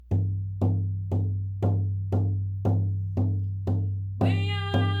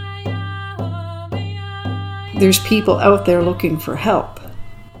there's people out there looking for help.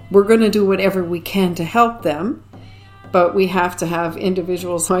 We're going to do whatever we can to help them, but we have to have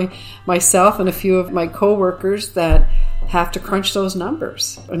individuals, myself and a few of my co-workers, that have to crunch those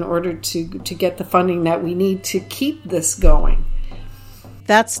numbers in order to get the funding that we need to keep this going.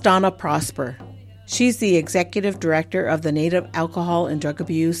 That's Dawna Prosper. She's the Executive Director of the Native Alcohol and Drug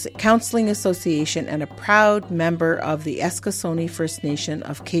Abuse Counseling Association and a proud member of the Eskasoni First Nation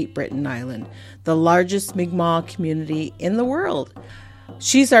of Cape Breton Island, the largest Mi'kmaq community in the world.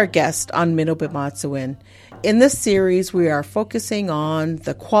 She's our guest on Mino-Bimatsiwin. In this series, we are focusing on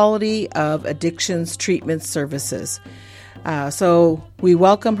the quality of addictions treatment services. So we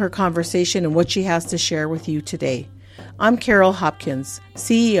welcome her conversation and what she has to share with you today. I'm Carol Hopkins,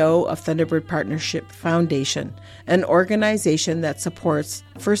 CEO of Thunderbird Partnership Foundation, an organization that supports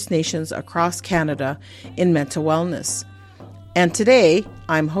First Nations across Canada in mental wellness. And today,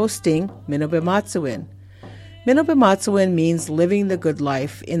 I'm hosting Mino-Bimatsiwin. Mino-Bimatsiwin means living the good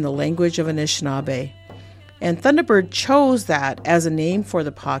life in the language of Anishinaabe. And Thunderbird chose that as a name for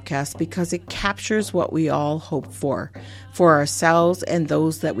the podcast because it captures what we all hope for ourselves and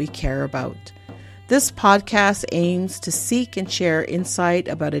those that we care about. This podcast aims to seek and share insight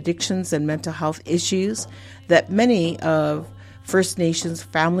about addictions and mental health issues that many of First Nations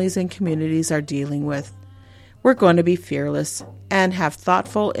families and communities are dealing with. We're going to be fearless and have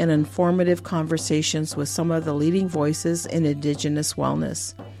thoughtful and informative conversations with some of the leading voices in Indigenous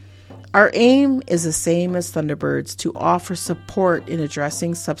wellness. Our aim is the same as Thunderbird's, to offer support in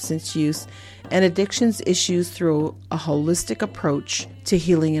addressing substance use and addictions issues through a holistic approach to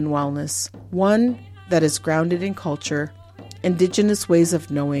healing and wellness, one that is grounded in culture, Indigenous ways of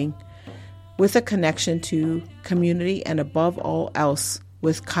knowing, with a connection to community, and above all else,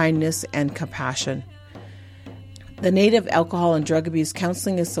 with kindness and compassion. The Native Alcohol and Drug Abuse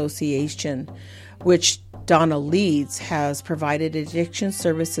Counseling Association, which Dawna leads, has provided addiction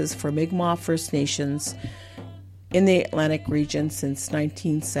services for Mi'kmaq First Nations in the Atlantic region since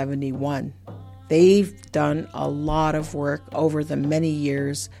 1971. They've done a lot of work over the many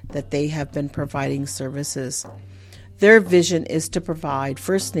years that they have been providing services. Their vision is to provide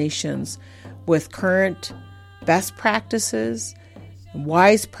First Nations with current best practices,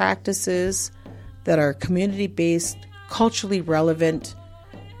 wise practices that are community-based, culturally relevant,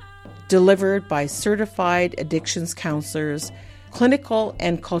 delivered by certified addictions counselors, clinical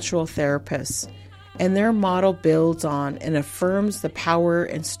and cultural therapists. And their model builds on and affirms the power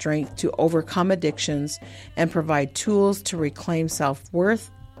and strength to overcome addictions and provide tools to reclaim self-worth,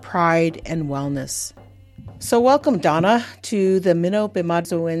 pride, and wellness. So welcome, Dawna, to the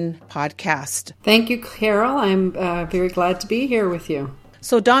Mino-Bimatsiwin podcast. Thank you, Carol. I'm very glad to be here with you.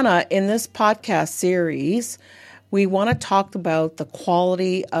 So Dawna, in this podcast series, we want to talk about the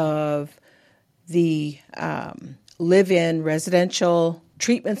quality of the live-in residential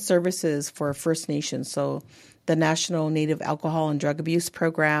treatment services for First Nations. So the National Native Alcohol and Drug Abuse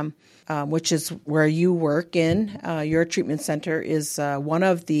Program, which is where you work in, your treatment center is one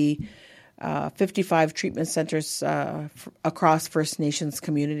of the 55 treatment centers across First Nations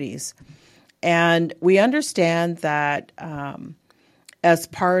communities. And we understand that as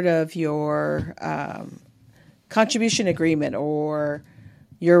part of your contribution agreement or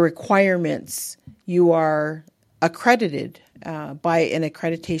your requirements, you are accredited by an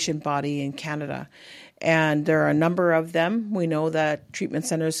accreditation body in Canada. And there are a number of them we know that treatment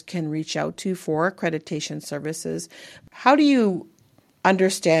centers can reach out to for accreditation services. How do you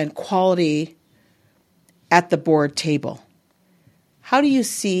understand quality at the board table? How do you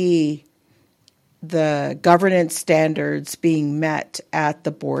see the governance standards being met at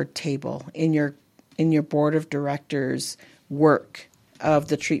the board table in your board of directors work of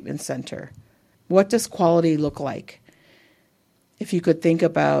the treatment center? What does quality look like? If you could think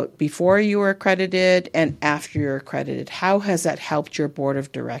about before you were accredited and after you're accredited, how has that helped your board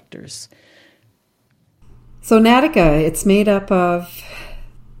of directors? So NADCA, it's made up of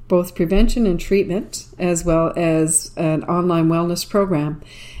both prevention and treatment as well as an online wellness program.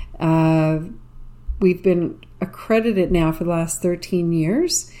 We've been accredited now for the last 13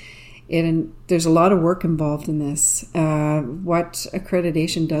 years. And there's a lot of work involved in this, what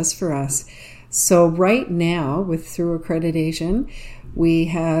accreditation does for us. So right now, through accreditation, we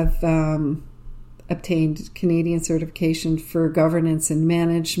have obtained Canadian certification for governance and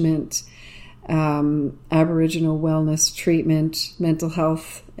management, Aboriginal wellness treatment, mental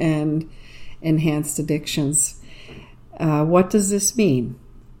health, and enhanced addictions. What does this mean?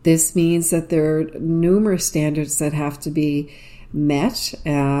 This means that there are numerous standards that have to be met,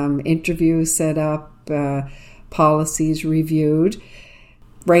 interviews set up, policies reviewed.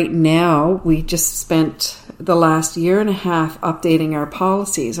 Right now, we just spent the last year and a half updating our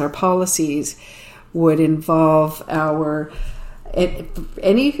policies. Our policies would involve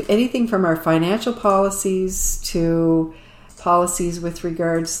anything from our financial policies to policies with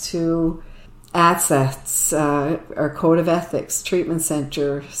regards to assets, our code of ethics, treatment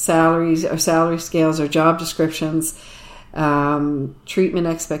center, salaries, our salary scales, our job descriptions, treatment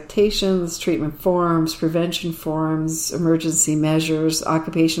expectations, treatment forms, prevention forms, emergency measures,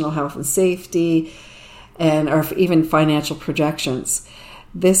 occupational health and safety, and our even financial projections.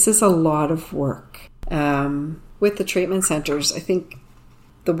 This is a lot of work. With the treatment centers, I think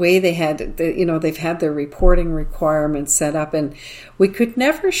the way they've had their reporting requirements set up, and we could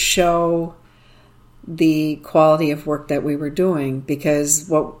never show the quality of work that we were doing because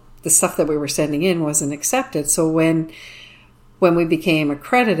the stuff that we were sending in wasn't accepted. So when we became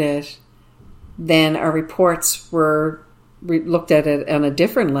accredited, then our reports were looked at it on a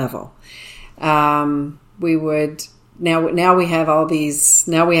different level. We would now we have all these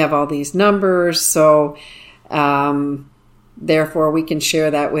numbers, so therefore we can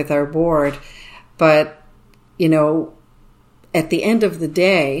share that with our board. But at the end of the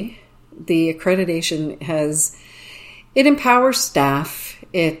day, the accreditation it empowers staff.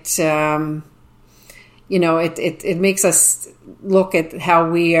 It makes us look at how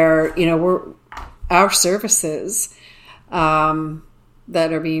we are, our services that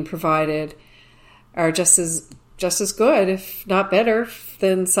are being provided are just as good, if not better,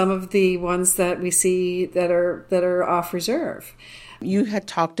 than some of the ones that we see that are off reserve. You had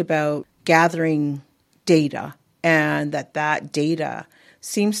talked about gathering data, and that data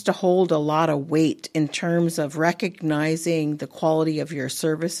seems to hold a lot of weight in terms of recognizing the quality of your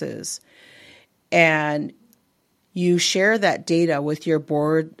services. And you share that data with your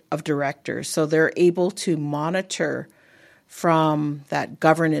board of directors so they're able to monitor from that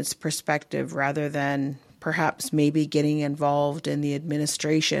governance perspective rather than perhaps maybe getting involved in the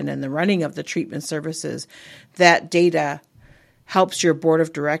administration and the running of the treatment services. That data helps your board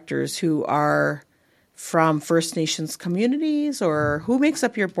of directors who are from First Nations communities, or who makes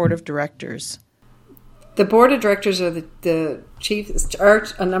up your board of directors? The board of directors are the chiefs, are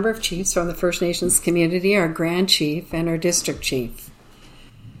a number of chiefs from the First Nations community, our grand chief and our district chief.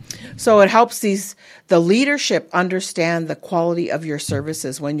 So it helps the leadership understand the quality of your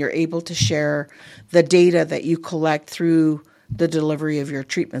services when you're able to share the data that you collect through the delivery of your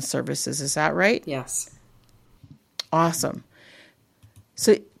treatment services. Is that right? Yes. Awesome.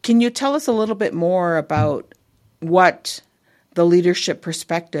 So can you tell us a little bit more about what the leadership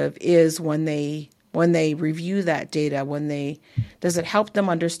perspective is when they review that data? Does it help them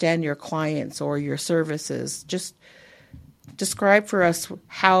understand your clients or your services? Just describe for us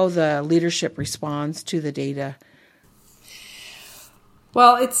how the leadership responds to the data.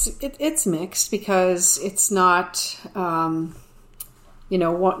 Well, it's mixed because it's not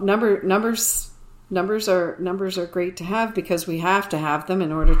numbers are great to have because we have to have them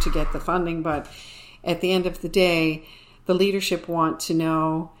in order to get the funding, but at the end of the day, the leadership want to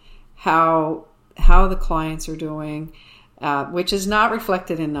know how the clients are doing, which is not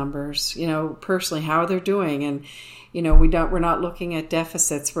reflected in numbers, personally how they're doing. And we're not looking at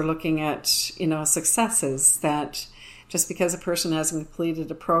deficits, we're looking at successes, that just because a person hasn't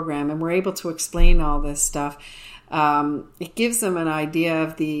completed a program, and we're able to explain all this stuff, it gives them an idea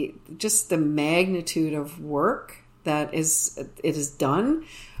of the magnitude of work that it is done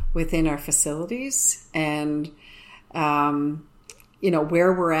within our facilities, and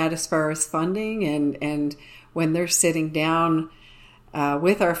where we're at as far as funding, and when they're sitting down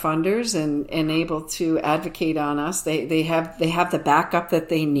with our funders and able to advocate on us, they have the backup that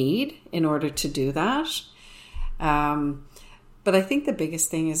they need in order to do that. But I think the biggest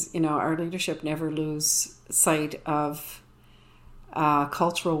thing is, our leadership never lose sight of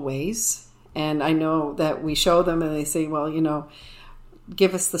cultural ways. And I know that we show them and they say, well,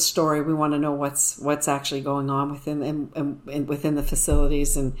 give us the story. We want to know what's actually going on within the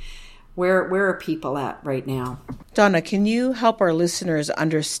facilities, and where are people at right now. Dawna, can you help our listeners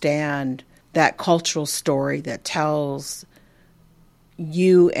understand that cultural story that tells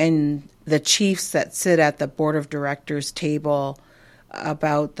you and the chiefs that sit at the board of directors table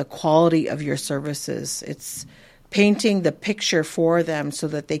about the quality of your services? It's painting the picture for them so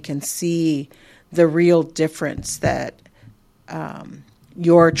that they can see the real difference that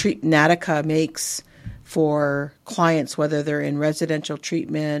your Natica makes for clients, whether they're in residential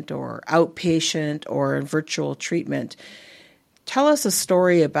treatment or outpatient or in virtual treatment. Tell us a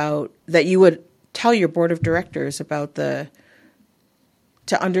story about that you would tell your board of directors about to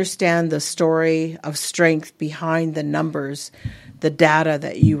understand the story of strength behind the numbers the data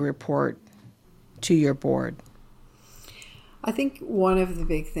that you report to your board? I think one of the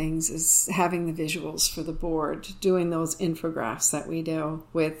big things is having the visuals for the board, doing those infographics that we do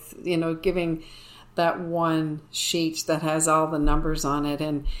with, giving that one sheet that has all the numbers on it,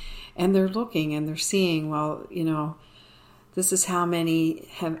 and they're looking and they're seeing, well, this is how many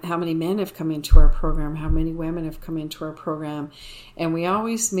men have come into our program, how many women have come into our program. And we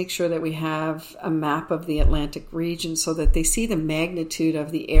always make sure that we have a map of the Atlantic region so that they see the magnitude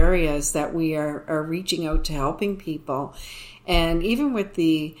of the areas that we are reaching out to helping people. And even with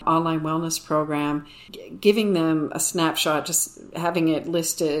the online wellness program, giving them a snapshot, just having it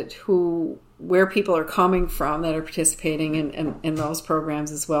listed where people are coming from that are participating in those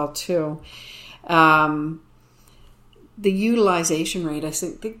programs as well too. The utilization rate, I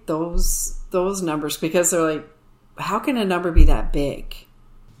think those numbers, because they're like, how can a number be that big?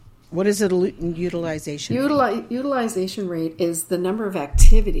 What is it, utilization rate? Utilization rate is the number of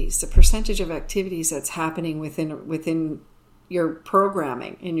activities, the percentage of activities that's happening within your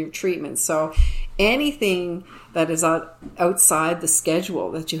programming and your treatment. So anything that is outside the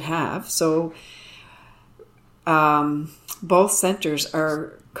schedule that you have. So both centers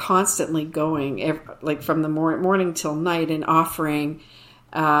are constantly going, like from the morning till night, and offering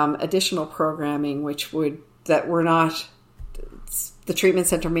additional programming, the treatment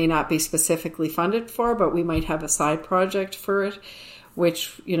center may not be specifically funded for, but we might have a side project for it,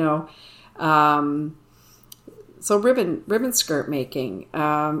 which, so ribbon skirt making,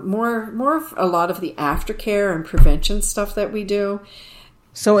 more of a lot of the aftercare and prevention stuff that we do.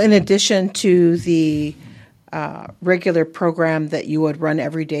 So in addition to the regular program that you would run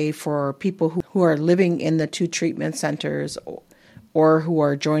every day for people who are living in the two treatment centers, or who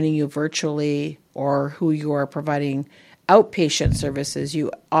are joining you virtually, or who you are providing outpatient services,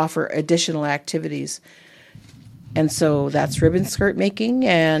 you offer additional activities. And so that's ribbon skirt making.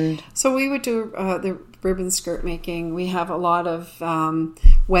 And so we would do the ribbon skirt making. We have a lot of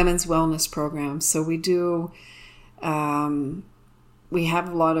women's wellness programs. So we do we have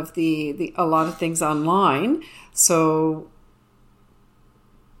a lot of a lot of things online. So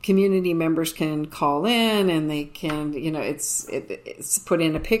community members can call in, and they can, it's put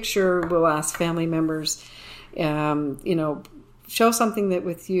in a picture. We'll ask family members, show something that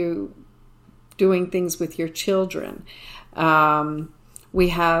with you doing things with your children.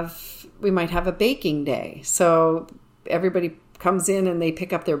 We might have a baking day. So everybody comes in and they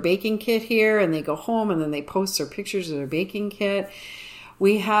pick up their baking kit here, and they go home and then they post their pictures of their baking kit.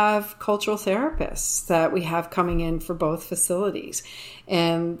 We have cultural therapists that we have coming in for both facilities.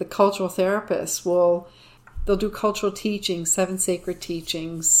 And the cultural therapists they'll do cultural teaching, 7 sacred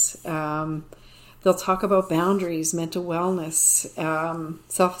teachings. They'll talk about boundaries, mental wellness,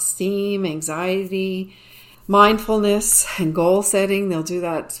 self-esteem, anxiety, mindfulness, and goal setting. They'll do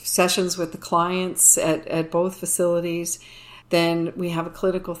that sessions with the clients at both facilities. Then we have a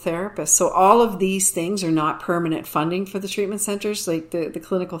clinical therapist. So all of these things are not permanent funding for the treatment centers. Like the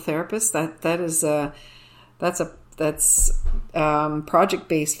clinical therapist, that's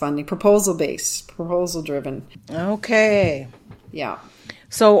project-based funding, proposal-based, proposal-driven. Okay. Yeah.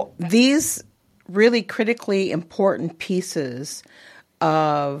 So these really critically important pieces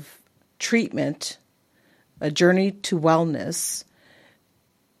of treatment, a journey to wellness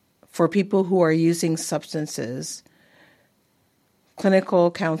for people who are using substances, clinical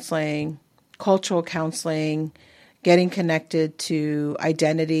counseling, cultural counseling, getting connected to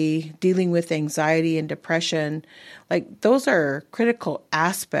identity, dealing with anxiety and depression, like those are critical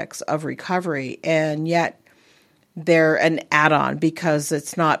aspects of recovery, and yet they're an add-on because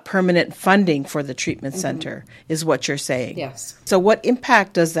it's not permanent funding for the treatment center, is what you're saying. Yes. So what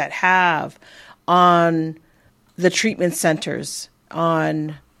impact does that have on the treatment centers,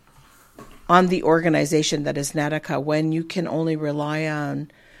 on the organization that is Natica, when you can only rely on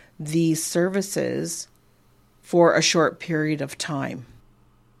these services for a short period of time?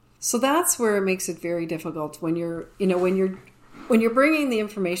 So that's where it makes it very difficult when you're bringing the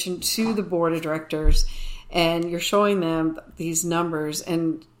information to the board of directors and you're showing them these numbers,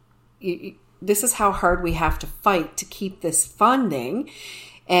 and this is how hard we have to fight to keep this funding.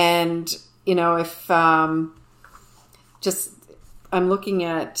 And if I'm looking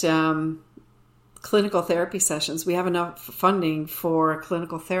at clinical therapy sessions, we have enough funding for a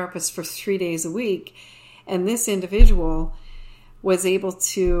clinical therapist for 3 days a week, and this individual was able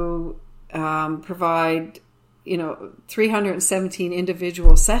to provide 317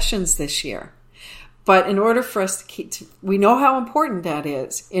 individual sessions this year. But in order for us to we know how important that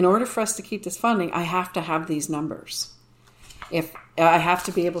is. In order for us to keep this funding, I have to have these numbers. If I have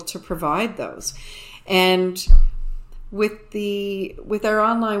to be able to provide those. And with our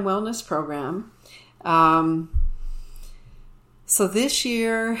online wellness program. So this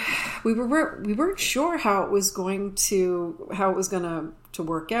year, we weren't sure how it was going to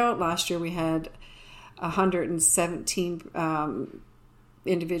work out. Last year we had 117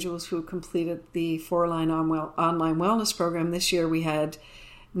 individuals who completed the 4-line online wellness program. This year we had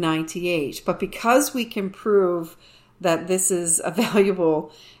 98. But because we can prove that this is a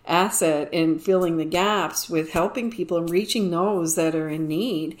valuable asset in filling the gaps with helping people and reaching those that are in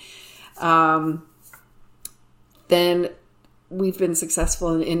need, then we've been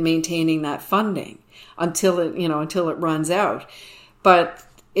successful in maintaining that funding until it runs out. But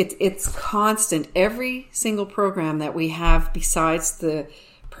it's constant. Every single program that we have, besides the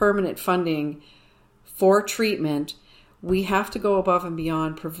permanent funding for treatment, we have to go above and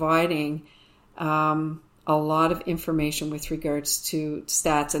beyond providing a lot of information with regards to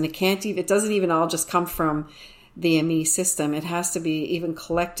stats. And it doesn't even all just come from the ME system. It has to be even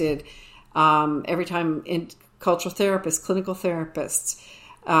collected every time in cultural therapists, clinical therapists,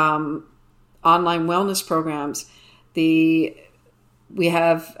 online wellness programs. We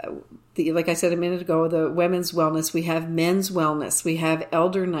have, like I said a minute ago, the women's wellness. We have men's wellness. We have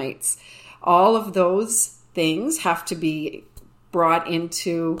elder nights. All of those things have to be brought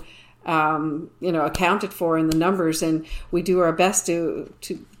into, accounted for in the numbers, and we do our best to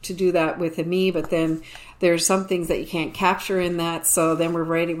do that with ME. But then there's some things that you can't capture in that. So then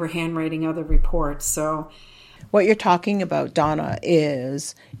we're handwriting other reports. So. What you're talking about, Dawna,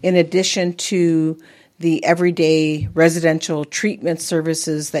 is in addition to the everyday residential treatment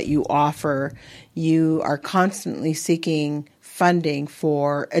services that you offer, you are constantly seeking funding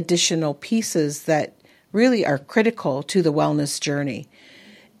for additional pieces that really are critical to the wellness journey,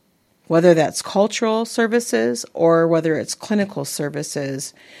 whether that's cultural services or whether it's clinical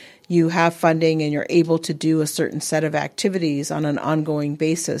services. You have funding and you're able to do a certain set of activities on an ongoing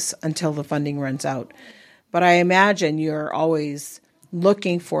basis until the funding runs out. But I imagine you're always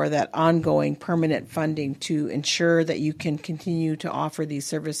looking for that ongoing permanent funding to ensure that you can continue to offer these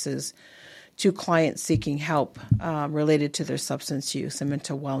services to clients seeking help related to their substance use and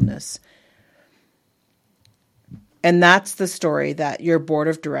mental wellness. And that's the story that your board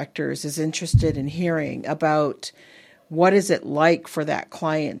of directors is interested in hearing about. What is it like for that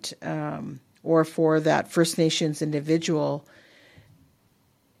client or for that First Nations individual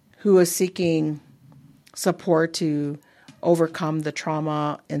who is seeking support to overcome the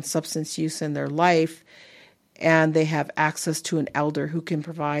trauma and substance use in their life, and they have access to an elder who can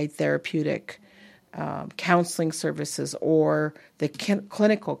provide therapeutic counseling services or the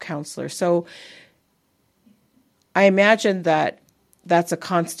clinical counselor. So I imagine that that's a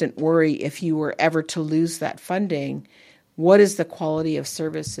constant worry if you were ever to lose that funding. What is the quality of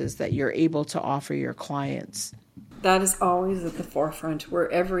services that you're able to offer your clients? That is always at the forefront.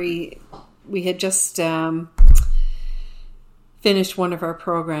 We had just finished one of our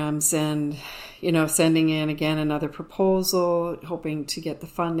programs and, sending in again another proposal, hoping to get the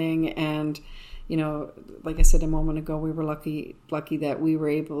funding. And, like I said a moment ago, we were lucky that we were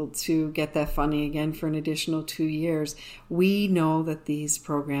able to get that funding again for an additional 2 years. We know that these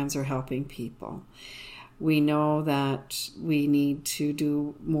programs are helping people. We know that we need to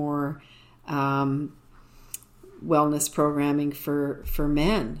do more wellness programming for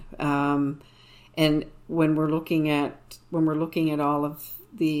men. And when we're looking at all of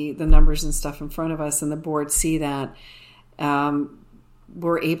the numbers and stuff in front of us, and the board see that,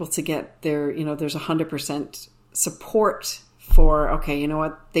 we're able to get there. There's 100% support for, okay, you know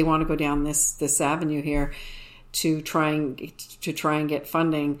what, they want to go down this avenue here to try and get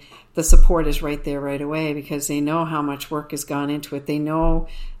funding. The support is right there right away because they know how much work has gone into it. They know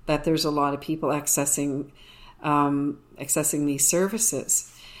that there's a lot of people accessing these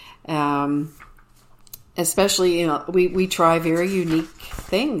services. Especially, we try very unique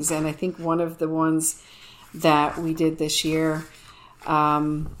things. And I think one of the ones that we did this year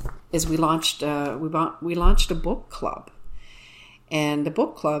is we launched a book club. And the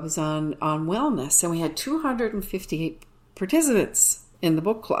book club is on wellness. And we had 258 participants in the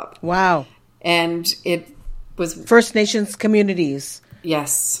book club. Wow. And it was First Nations communities.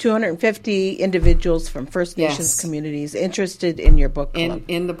 Yes. 250 individuals from First Nations communities interested in your book club.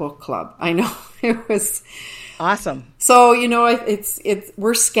 In the book club. I know. It was awesome. So,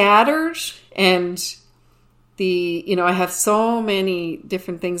 we're scattered, and I have so many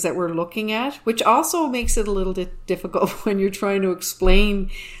different things that we're looking at, which also makes it a little bit difficult when you're trying to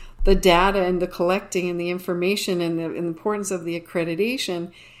explain the data and the collecting and the information and the importance of the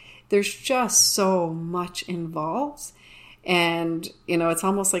accreditation. There's just so much involved. And, it's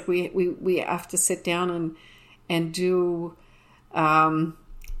almost like we have to sit down and do a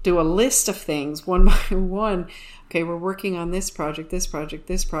list of things one by one. Okay, we're working on this project, this project,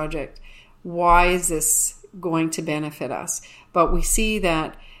 this project. Why is this going to benefit us? But we see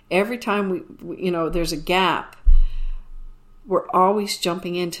that every time we there's a gap, we're always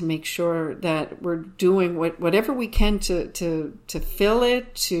jumping in to make sure that we're doing whatever we can to fill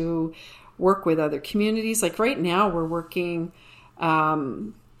it, to work with other communities. Like right now, we're working.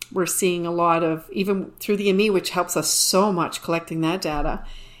 We're seeing a lot of, even through the ME, which helps us so much collecting that data.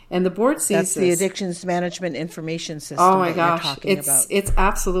 And the board sees That's the Addictions Management Information System. Oh my gosh, it's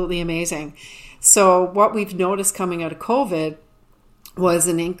absolutely amazing. So what we've noticed coming out of COVID was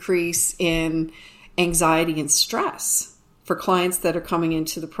an increase in anxiety and stress for clients that are coming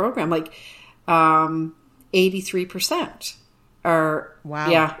into the program. Like 83% are, wow.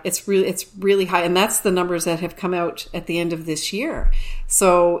 Yeah, it's really high. And that's the numbers that have come out at the end of this year.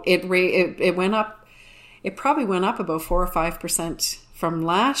 So it went up, it probably went up about 4 or 5% from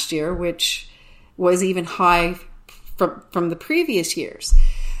last year, which was even high from the previous years.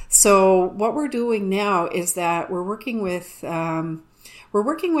 So what we're doing now is that we're working with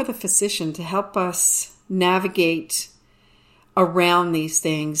a physician to help us navigate around these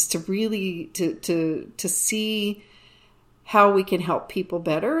things, to really to see how we can help people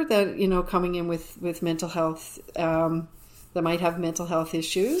better that coming in with mental health, that might have mental health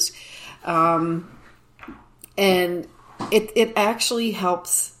issues, and it actually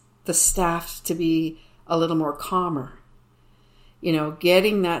helps the staff to be a little more calmer,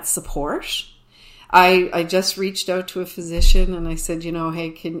 getting that support. I just reached out to a physician and I said, hey,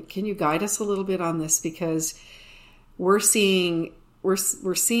 can you guide us a little bit on this, because we're seeing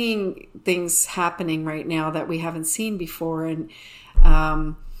things happening right now that we haven't seen before, and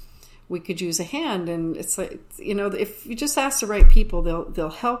we could use a hand. And it's like, if you just ask the right people, they'll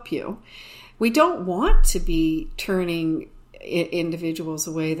help you. We don't want to be turning individuals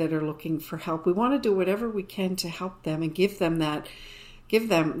away that are looking for help. We want to do whatever we can to help them and give them that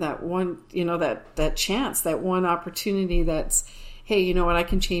one, that chance, that one opportunity that's, hey, I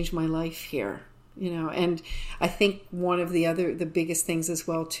can change my life here. And I think one of the biggest things as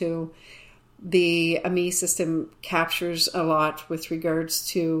well too, the AME system captures a lot with regards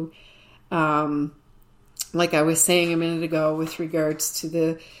to, like I was saying a minute ago, with regards to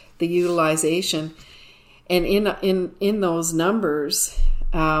the utilization, and in those numbers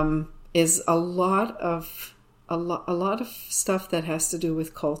is a lot of stuff that has to do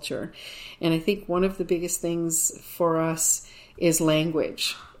with culture. And I think one of the biggest things for us is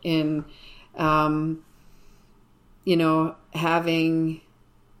language, in having,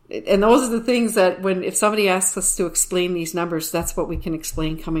 and those are the things that if somebody asks us to explain these numbers, that's what we can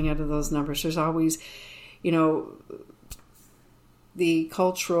explain coming out of those numbers. There's always, the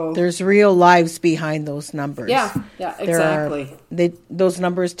cultural, there's real lives behind those numbers. Yeah, exactly. Those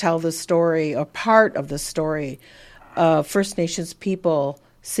numbers tell the story, or part of the story, of First Nations people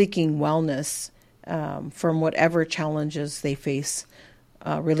seeking wellness from whatever challenges they face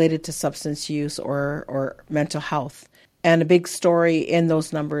related to substance use or mental health. And a big story in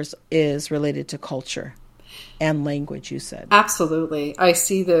those numbers is related to culture and language, you said. Absolutely. I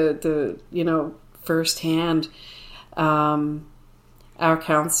see the firsthand. Our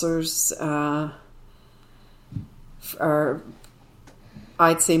counselors are,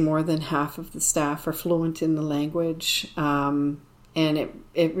 I'd say more than half of the staff are fluent in the language, and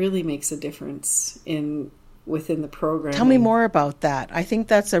it really makes a difference within the program. Tell me more about that. I think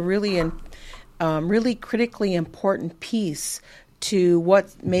that's a really critically important piece to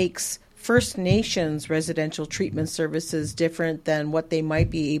what makes First Nations residential treatment services different than what they might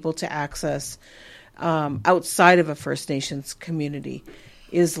be able to access outside of a First Nations community,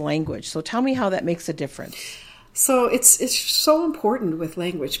 is language. So tell me how that makes a difference. So it's so important with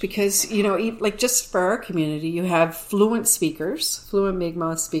language, because, like just for our community, you have fluent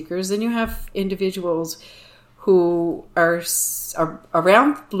Mi'kmaq speakers, and you have individuals who are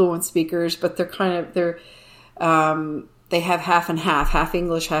around fluent speakers, but they have half and half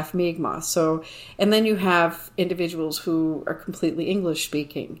English, half Mi'kmaq. So, and then you have individuals who are completely English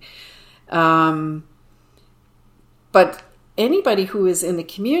speaking. But anybody who is in the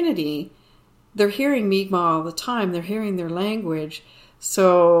community, they're hearing Mi'kmaq all the time. They're hearing their language.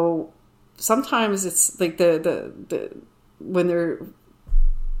 So sometimes it's like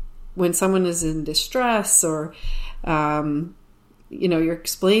when someone is in distress, or you're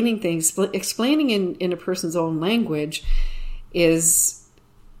explaining things. Explaining in a person's own language is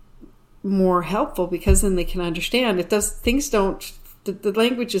more helpful, because then they can understand. The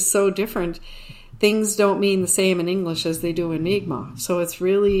language is so different. Things don't mean the same in English as they do in Mi'kmaq. So it's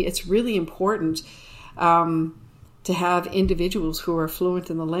really important to have individuals who are fluent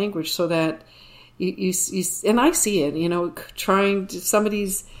in the language, so that you and I see it,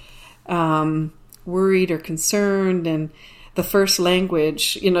 somebody's worried or concerned, and the first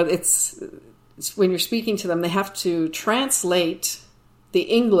language, it's when you're speaking to them, they have to translate the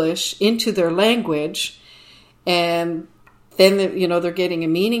English into their language, and then they're getting a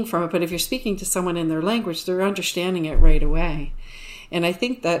meaning from it. But if you're speaking to someone in their language, they're understanding it right away. And I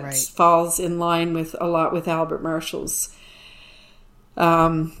think that falls in line with Albert Marshall's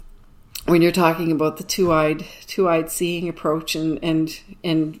when you're talking about the two-eyed seeing approach,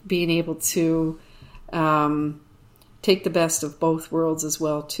 and being able to take the best of both worlds as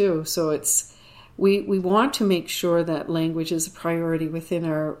well too. So it's we want to make sure that language is a priority within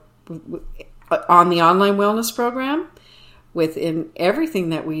on the online wellness program, within everything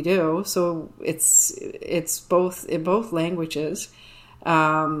that we do. So it's both in both languages.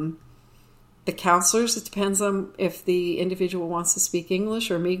 The counselors, it depends on if the individual wants to speak English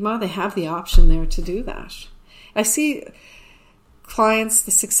or Mi'kmaq, they have the option there to do that. I see clients,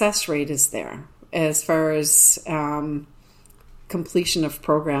 the success rate is there as far as completion of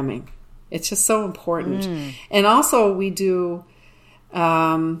programming. It's just so important. And also we do,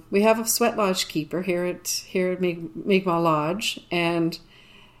 we have a sweat lodge keeper here at Mi'kmaq Lodge, and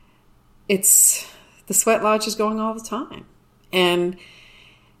the sweat lodge is going all the time. And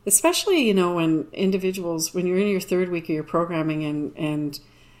especially, when individuals, when you're in your third week of your programming and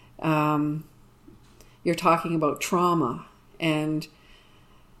you're talking about trauma, and,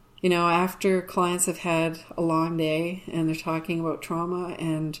 after clients have had a long day and they're talking about trauma,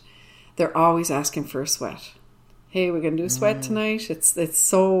 and they're always asking for a sweat. Hey, we're going to do a sweat tonight. It's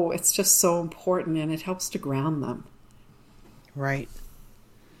just so important, and it helps to ground them. Right.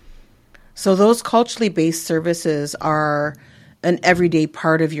 So those culturally based services are an everyday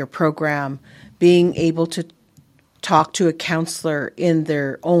part of your program, being able to talk to a counselor in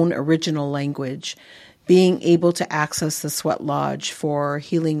their own original language, being able to access the sweat lodge for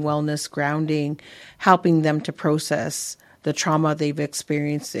healing, wellness, grounding, helping them to process the trauma they've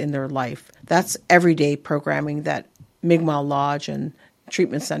experienced in their life. That's everyday programming that Mi'kmaq Lodge and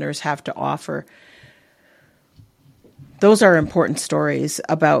treatment centers have to offer. Those are important stories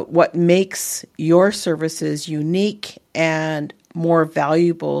about what makes your services unique and more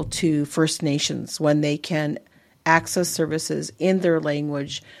valuable to First Nations when they can access services in their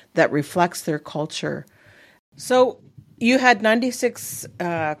language that reflects their culture. So you had 96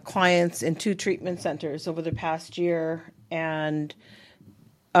 clients in 2 treatment centers over the past year, and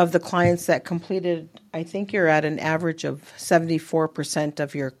of the clients that completed, I think you're at an average of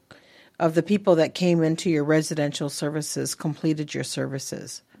 74% of the people that came into your residential services completed your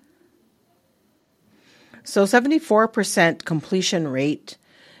services. So 74% completion rate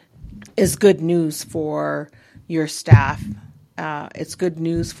is good news for your staff. It's good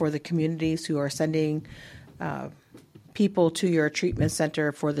news for the communities who are sending people to your treatment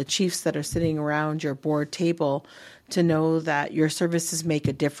center, for the chiefs that are sitting around your board table, to know that your services make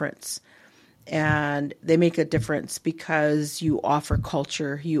a difference. And they make a difference because you offer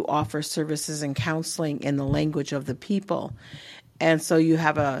culture, you offer services and counseling in the language of the people. And so you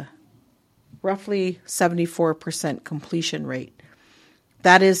have a roughly 74% completion rate.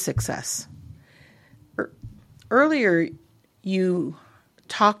 That is success. Earlier, you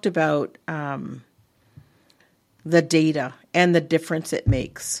talked about the data and the difference it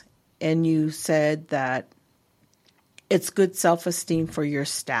makes. And you said that it's good self-esteem for your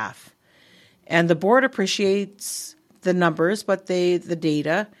staff. And the board appreciates the numbers, but the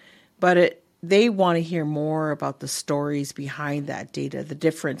data, but they want to hear more about the stories behind that data, the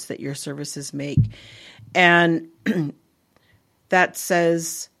difference that your services make. And that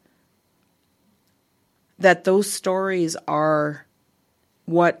says that those stories are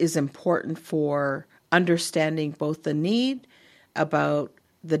what is important for understanding both the need about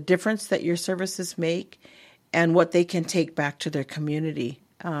the difference that your services make and what they can take back to their community.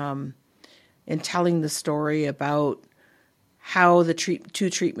 And telling the story about how the 2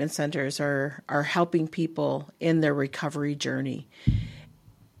 treatment centers are helping people in their recovery journey.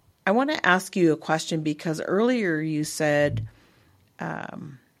 I want to ask you a question, because earlier you said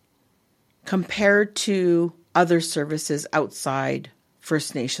compared to other services outside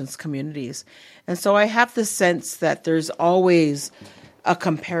First Nations communities. And so I have the sense that there's always a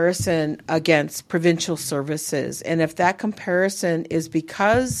comparison against provincial services. And if that comparison is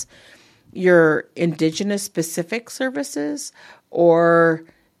because your Indigenous specific services, or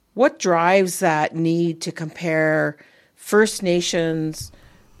what drives that need to compare First Nations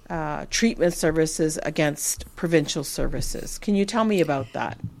treatment services against provincial services? Can you tell me about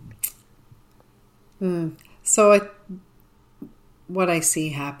that? So what I see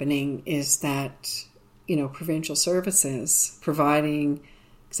happening is that, provincial services providing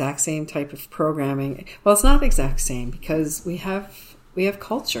exact same type of programming. Well, it's not exact same because we have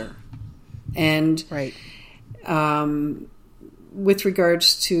culture. And right. With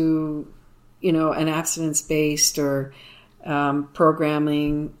regards to, an abstinence-based or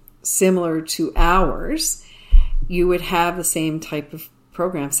programming similar to ours, you would have the same type of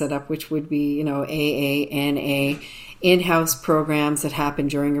program set up, which would be, AA, NA, in-house programs that happen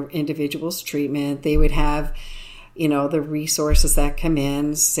during an individual's treatment. They would have, the resources that come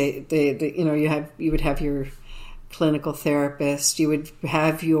in. Say, you would have your clinical therapist. You would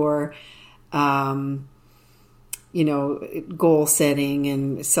have your, goal setting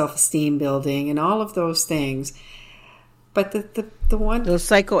and self-esteem building and all of those things. But the one... Those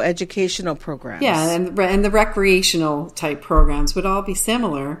psychoeducational programs. Yeah, and the recreational type programs would all be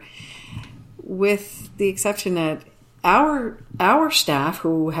similar, with the exception that our staff,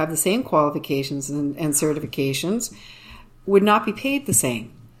 who have the same qualifications and certifications, would not be paid the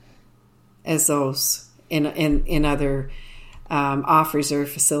same as those in other offers or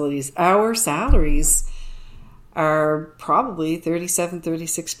facilities. Our salaries are probably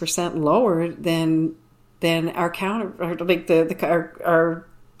 36% lower than our our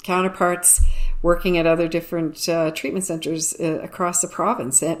counterparts working at other different treatment centers across the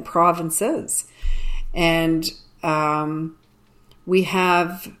provinces. And we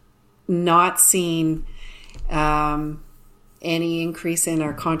have not seen any increase in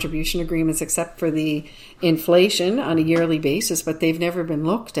our contribution agreements except for the inflation on a yearly basis, but they've never been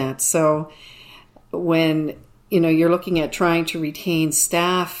looked at. So when you're looking at trying to retain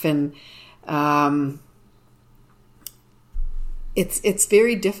staff, and it's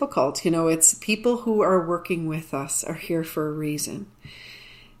very difficult. It's people who are working with us are here for a reason,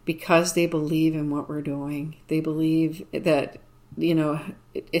 because they believe in what we're doing. They believe that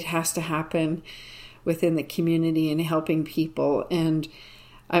it has to happen within the community and helping people. And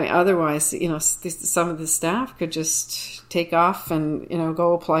otherwise, some of the staff could just take off and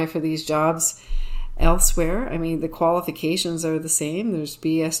go apply for these jobs elsewhere. The qualifications are the same. There's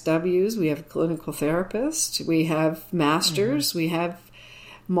BSWs, we have a clinical therapist, we have masters, we have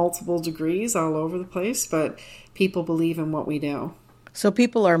multiple degrees all over the place, but people believe in what we do. So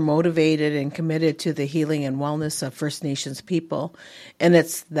people are motivated and committed to the healing and wellness of First Nations people, and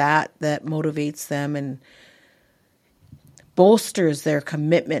it's that motivates them and bolsters their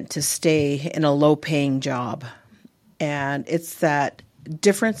commitment to stay in a low-paying job. And it's that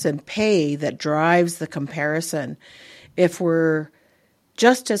difference in pay that drives the comparison. If we're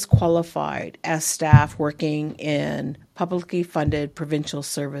just as qualified as staff working in publicly funded provincial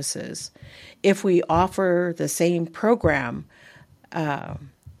services, if we offer the same program on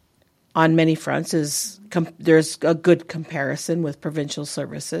many fronts, there's a good comparison with provincial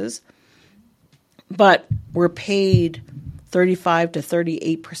services, but we're paid 35 to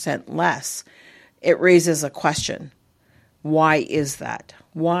 38% less, it raises a question. Why is that?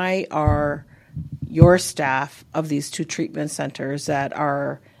 Why are your staff of these two treatment centers that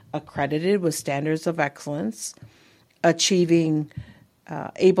are accredited with standards of excellence achieving,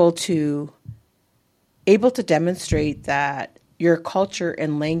 able to demonstrate that your culture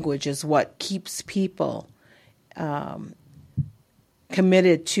and language is what keeps people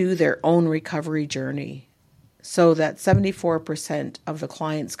committed to their own recovery journey, so that 74% of the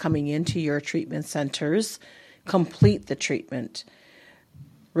clients coming into your treatment centers complete the treatment,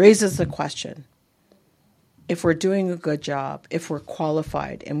 raises the question. If we're doing a good job, if we're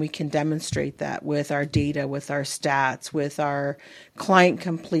qualified, and we can demonstrate that with our data, with our stats, with our client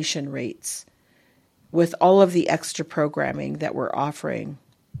completion rates, with all of the extra programming that we're offering,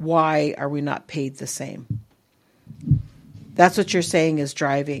 why are we not paid the same? That's what you're saying is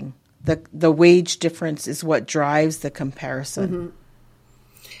driving. The wage difference is what drives the comparison. Mm-hmm.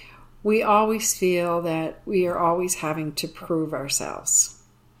 We always feel that we are always having to prove ourselves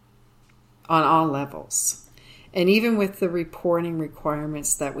on all levels. And even with the reporting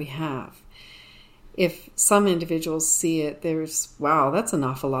requirements that we have, if some individuals see it, wow, that's an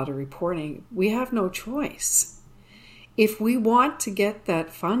awful lot of reporting. We have no choice. If we want to get that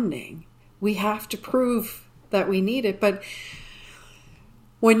funding, we have to prove that we need it. But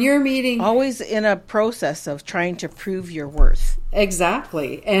when you're meeting... Always in a process of trying to prove your worth.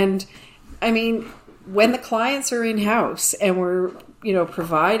 Exactly. And when the clients are in-house and we're,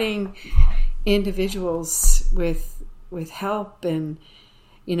 providing individuals with help and,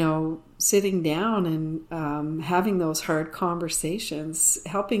 sitting down and having those hard conversations,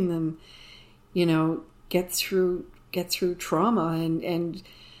 helping them, get through trauma and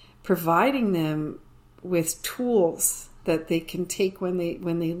providing them with tools that they can take when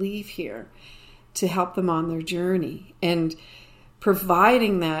they leave here to help them on their journey. And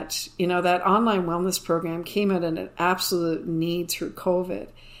providing that, that online wellness program came at an absolute need through COVID.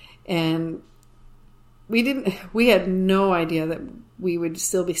 And we had no idea that we would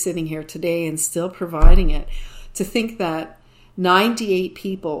still be sitting here today and still providing it. To think that 98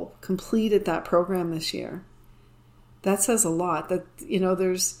 people completed that program this year, that says a lot. That,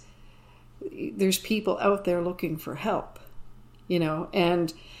 there's people out there looking for help,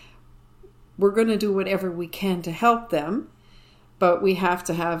 and we're going to do whatever we can to help them. But we have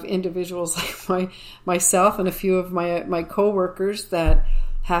to have individuals like myself and a few of my coworkers that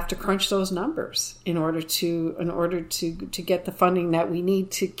have to crunch those numbers in order to get the funding that we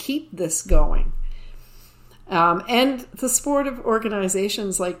need to keep this going. And the support of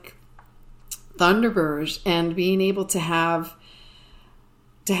organizations like Thunderbird, and being able to have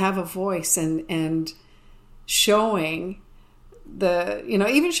a voice and showing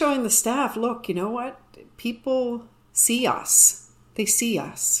even showing the staff, look, you know what? People see us. They see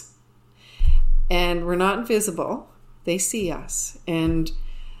us. And we're not invisible. They see us. And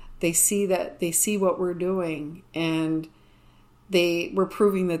they see what we're doing. And we're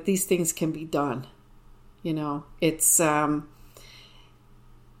proving that these things can be done. It's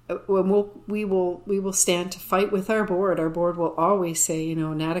we will stand to fight with our board. Our board will always say,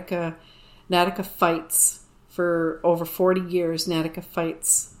 Natica fights for over 40 years. Natica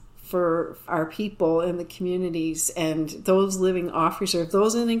fights for our people in the communities and those living off reserve,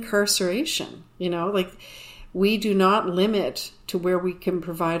 those in incarceration. We do not limit to where we can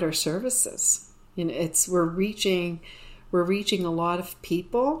provide our services. We're reaching a lot of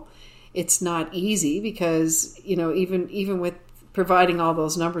people. It's not easy because, even with providing all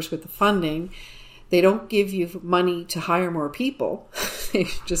those numbers with the funding, they don't give you money to hire more people.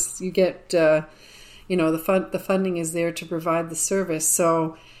 You get, the funding is there to provide the service.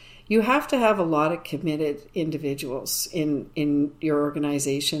 So you have to have a lot of committed individuals in your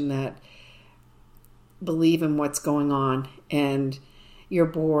organization that believe in what's going on, and your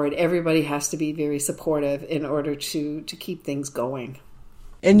board, everybody has to be very supportive in order to keep things going.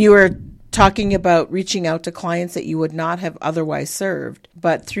 And you were talking about reaching out to clients that you would not have otherwise served,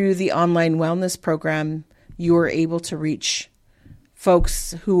 but through the online wellness program, you were able to reach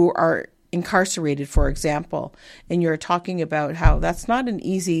folks who are incarcerated, for example. And you're talking about how that's not an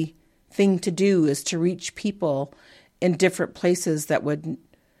easy thing to do, is to reach people in different places that would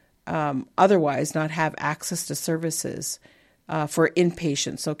otherwise not have access to services for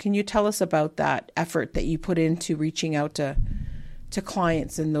inpatients. So can you tell us about that effort that you put into reaching out to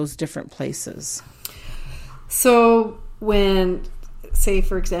clients in those different places? So when, say,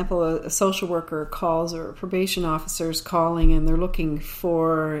 for example, a social worker calls, or a probation officer is calling, and they're looking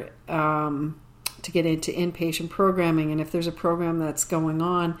for to get into inpatient programming, and if there's a program that's going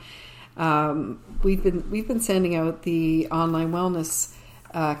on, we've been sending out the online wellness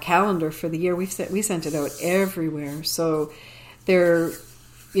calendar for the year. We sent it out everywhere, so they're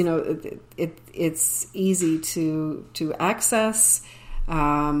it's easy to access.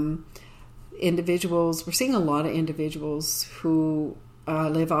 Individuals, we're seeing a lot of individuals who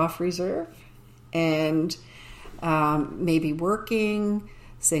live off reserve and maybe working,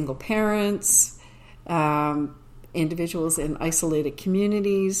 single parents, individuals in isolated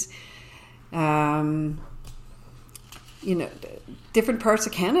communities, different parts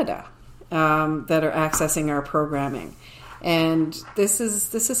of Canada that are accessing our programming. And this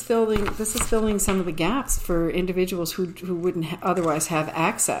is filling some of the gaps for individuals who wouldn't otherwise have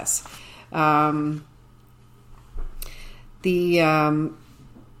access. The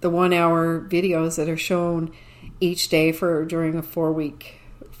 1 hour videos that are shown each day during a 4 week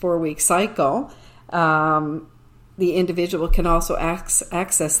cycle, the individual can also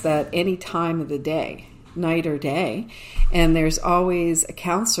access that any time of the day, night or day, and there's always a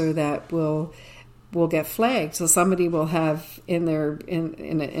counselor that will get flagged. So somebody will have in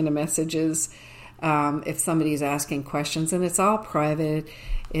a messages if somebody's asking questions, and it's all private.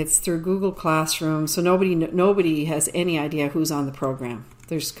 It's through Google Classroom, so nobody has any idea who's on the program.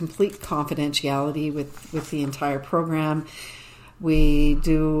 There's complete confidentiality with the entire program. We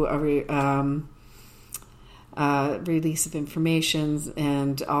do a release of information,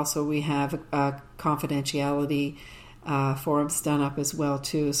 and also we have confidentiality forums done up as well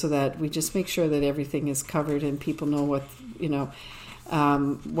too, so that we just make sure that everything is covered and people know what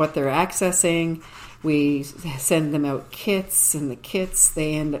they're accessing. We send them out kits, and the kits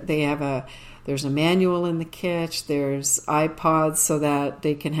there's a manual in the kit. There's iPods so that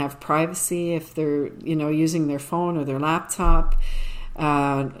they can have privacy if they're using their phone or their laptop.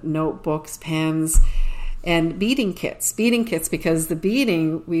 Notebooks, pens. And beading kits because the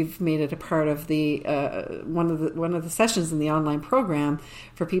beading, we've made it a part of the one of the sessions in the online program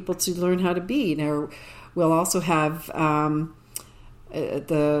for people to learn how to bead. Or we'll also have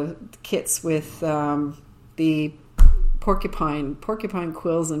the kits with the porcupine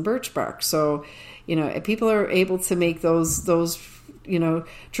quills and birch bark. So, people are able to make those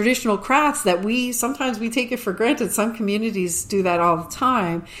traditional crafts that sometimes we take it for granted. Some communities do that all the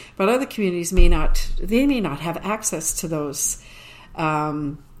time, but other communities may not have access to those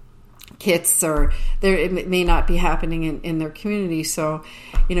kits, or it may not be happening in their community. So,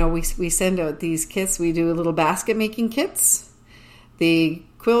 we send out these kits. We do little basket making kits, the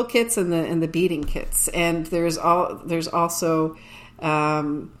quill kits and the beading kits. And there's also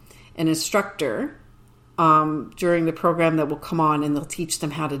an instructor during the program that will come on, and they'll teach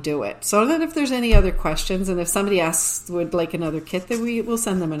them how to do it. So that if there's any other questions, and if somebody would like another kit, then we will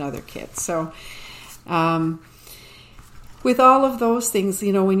send them another kit. So with all of those things,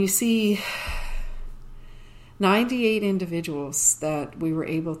 when you see 98 individuals that we were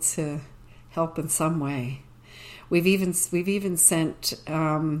able to help in some way, we've even sent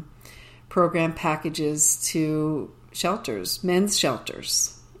program packages to shelters, men's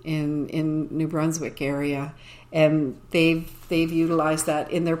shelters in New Brunswick area, and they've utilized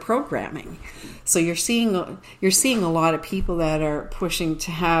that in their programming. So you're seeing a lot of people that are pushing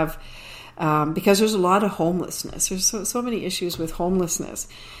to have, because there's a lot of homelessness. There's so many issues with homelessness,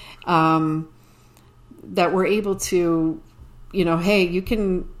 that we're able to, hey, you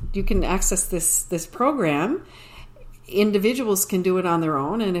can access this program. Individuals can do it on their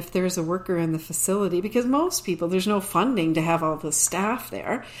own, and if there's a worker in the facility, because most people, there's no funding to have all the staff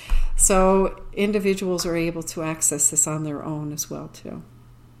there, so individuals are able to access this on their own as well too.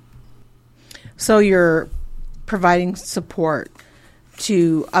 So you're providing support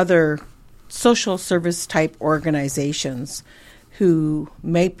to other social service type organizations who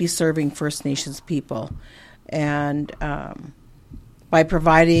might be serving First Nations people, and by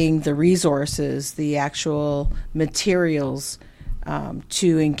providing the resources, the actual materials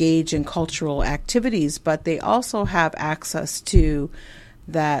to engage in cultural activities, but they also have access to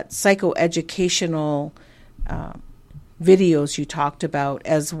that psychoeducational videos you talked about,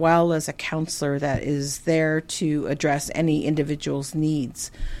 as well as a counselor that is there to address any individual's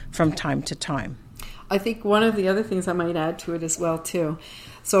needs from time to time. I think one of the other things I might add to it as well too,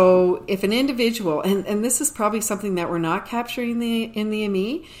 so if an individual, and this is probably something that we're not capturing in the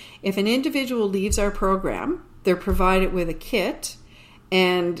ME, if an individual leaves our program, they're provided with a kit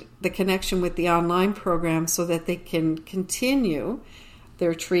and the connection with the online program so that they can continue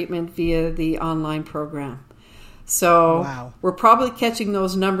their treatment via the online program. So wow. We're probably catching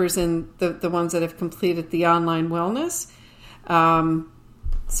those numbers in the ones that have completed the online wellness.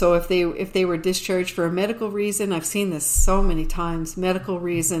 So if they were discharged for a medical reason, I've seen this so many times, medical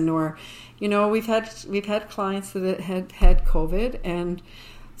reason, or we've had clients that had COVID, and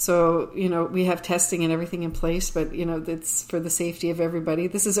so we have testing and everything in place, but it's for the safety of everybody.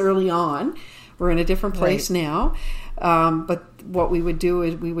 This is early on. We're in a different place now, but what we would do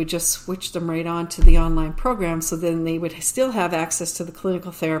is we would just switch them right on to the online program, so then they would still have access to the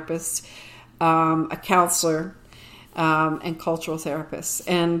clinical therapist, a counselor, and cultural therapists,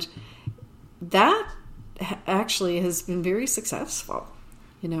 and that actually has been very successful.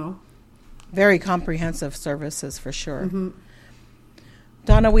 Very comprehensive services for sure. Mm-hmm.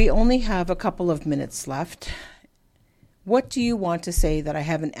 Dawna, we only have a couple of minutes left. What do you want to say that I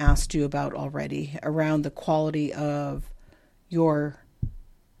haven't asked you about already around the quality of your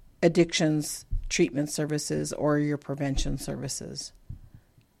addictions treatment services or your prevention services?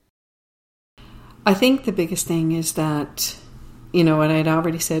 I think the biggest thing is that, and I'd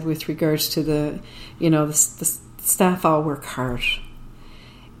already said with regards to the staff all work hard,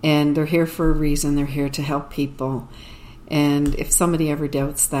 and they're here for a reason. They're here to help people. And if somebody ever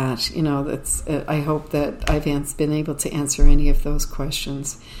doubts that, that's I hope that I've been able to answer any of those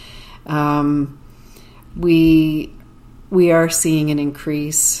questions. We are seeing an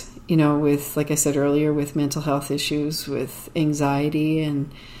increase, with, like I said earlier, with mental health issues, with anxiety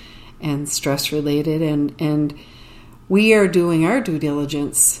and stress related, and we are doing our due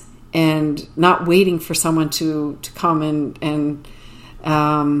diligence and not waiting for someone to come and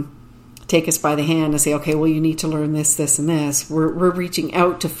take us by the hand and say, okay, well, you need to learn this, this, and this. We're reaching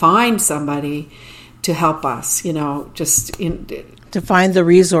out to find somebody to help us, to find the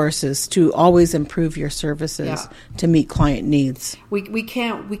resources to always improve your services to meet client needs. We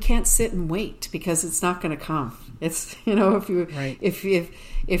can't sit and wait, because it's not going to come. It's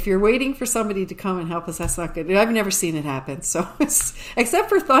if you're waiting for somebody to come and help us, that's not good. I've never seen it happen. So except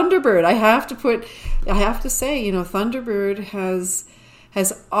for Thunderbird, I have to put I have to say, Thunderbird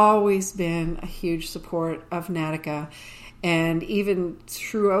has always been a huge support of Natica, and even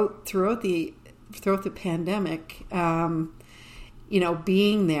throughout the pandemic,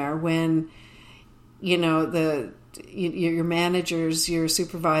 being there when your managers, your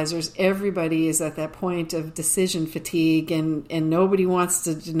supervisors, everybody is at that point of decision fatigue, and nobody wants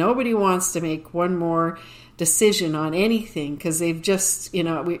to make one more decision on anything, because they've just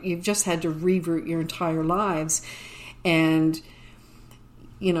you've just had to reroute your entire lives, and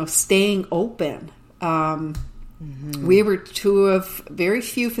staying open. We were two of very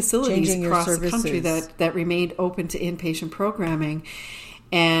few facilities across the country that remained open to inpatient programming.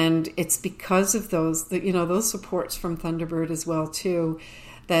 And it's because of those supports from Thunderbird as well too,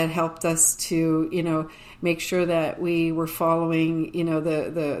 that helped us to make sure that we were following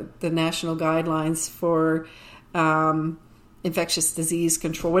the national guidelines for infectious disease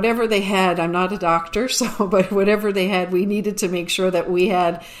control, whatever they had. I'm not a doctor, but whatever they had, we needed to make sure that we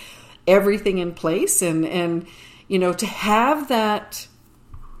had everything in place, and to have that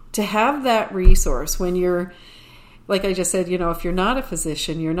resource when you're, like I just said, if you're not a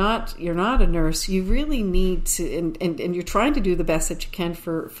physician, you're not a nurse, you really need to, and you're trying to do the best that you can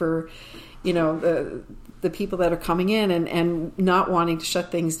for the people that are coming in, and not wanting to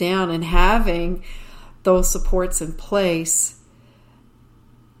shut things down, and having those supports in place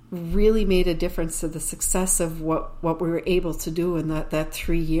really made a difference to the success of what we were able to do in that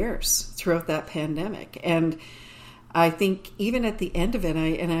 3 years throughout that pandemic. And I think even at the end of it,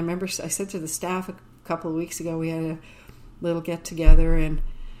 I remember I said to the staff a couple of weeks ago, we had a little get together, and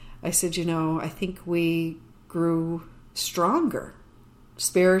I said, I think we grew stronger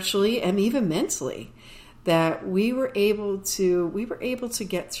spiritually and even mentally, that we were able to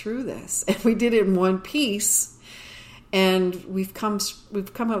get through this, and we did it in one piece, and we've come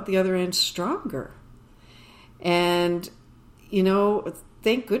out the other end stronger. And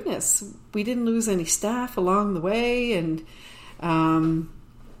thank goodness we didn't lose any staff along the way, and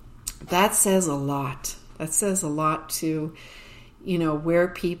that says a lot. That says a lot to where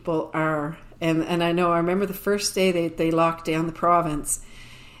people are. And I remember the first day they locked down the province,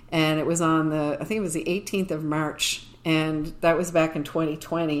 and it was on I think it was the 18th of March, and that was back in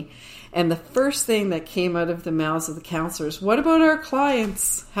 2020. And the first thing that came out of the mouths of the counselors, what about our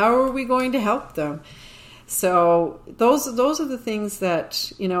clients? How are we going to help them? So those are the things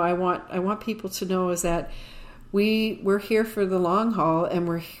that I want people to know, is that we're here for the long haul,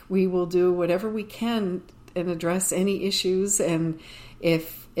 and we will do whatever we can and address any issues, and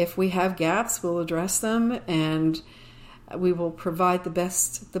if we have gaps, we'll address them, and we will provide the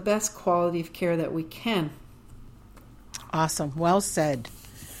best quality of care that we can. Awesome. Well said.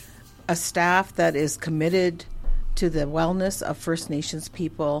 A staff that is committed to the wellness of First Nations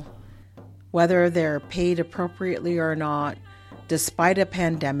people, whether they're paid appropriately or not, despite a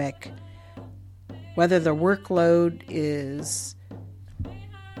pandemic, whether the workload is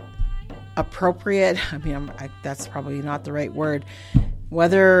appropriate. I mean, that's probably not the right word.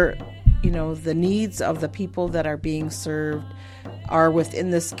 Whether, the needs of the people that are being served are within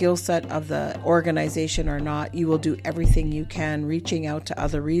the skill set of the organization or not, you will do everything you can, reaching out to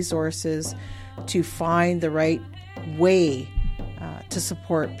other resources to find the right way to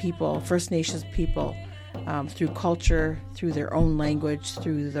support people, First Nations people, through culture, through their own language,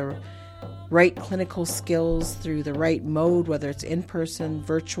 through the right clinical skills, through the right mode, whether it's in-person,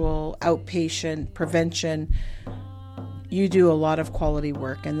 virtual, outpatient, prevention. You do a lot of quality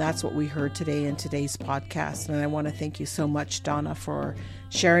work, and that's what we heard today in today's podcast. And I want to thank you so much, Dawna, for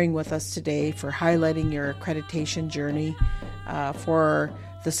sharing with us today, for highlighting your accreditation journey, for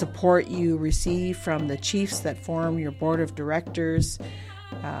the support you receive from the chiefs that form your board of directors,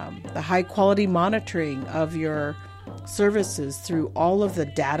 the high quality monitoring of your services through all of the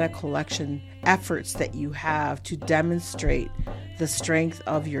data collection efforts that you have to demonstrate the strength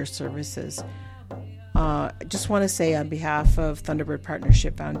of your services. I just want to say on behalf of Thunderbird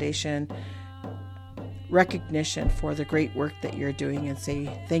Partnership Foundation, recognition for the great work that you're doing, and say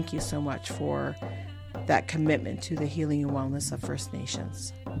thank you so much for that commitment to the healing and wellness of First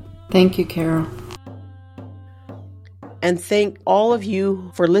Nations. Thank you, Carol. And thank all of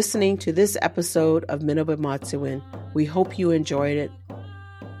you for listening to this episode of Minoba Matsuwin. We hope you enjoyed it.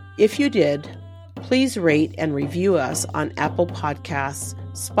 If you did, please rate and review us on Apple Podcasts,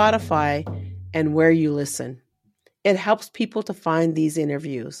 Spotify, and where you listen. It helps people to find these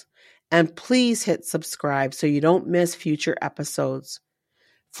interviews. And please hit subscribe so you don't miss future episodes.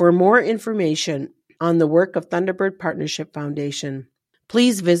 For more information on the work of Thunderbird Partnership Foundation,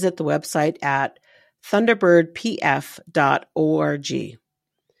 please visit the website at thunderbirdpf.org.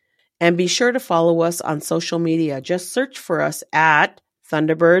 And be sure to follow us on social media. Just search for us at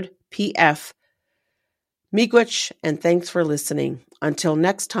Thunderbird PF. Miigwech, and thanks for listening. Until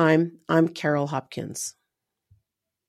next time, I'm Carol Hopkins.